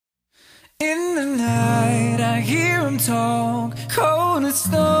In the night I hear him talk, coldest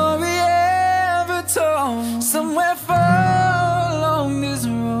story ever told. Somewhere far along this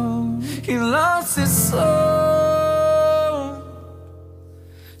road, he lost his soul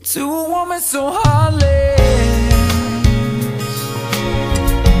to a woman so heartless.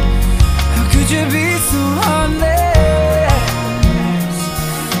 How could you be so heartless?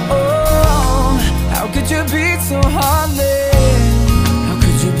 Oh, how could you be so heartless?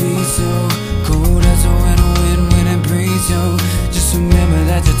 So cold as a winter wind when it breathes you. Just remember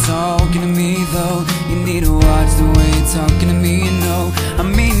that you're talking to me though. You need to watch the way you're talking to me, you know. I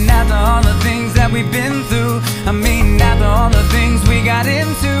mean after all the things that we've been through, I mean after all the things we got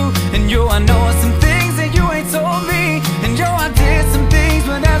into. And yo, I know some things that you ain't told me. And yo, I did some things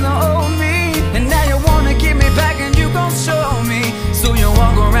but that's an old me. And now you wanna get me back and you gon' show me. So you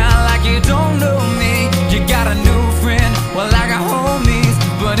walk around like you don't know me. You got a new friend, well I got homies,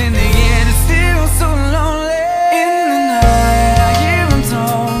 but in the end it's still so lonely. In the night I hear him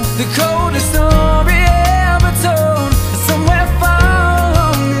talk, the coldest story ever told. Somewhere far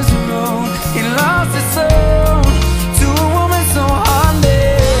along this road, he lost his soul to a woman so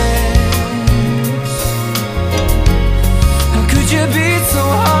heartless. How could you be so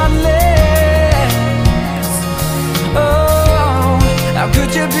heartless? Oh, how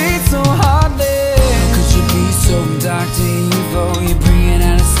could you be so heartless? How could you be so dark to evil? You're bringing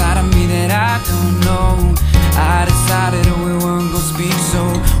out a side of me that I don't know. I decided that we weren't gonna speak, so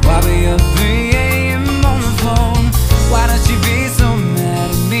why be up 3 AM on the phone? Why does she be so mad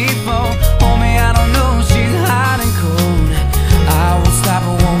at me for? Homie, I don't know, she's hot and cold. I won't stop,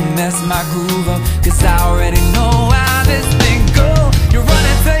 I won't mess my groove up, cause I already know how this thing goes. You run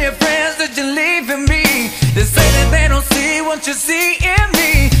and tell your friends that you're leaving me. They say that they don't see what you see in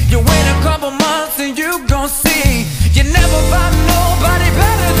me. You wait a couple months and you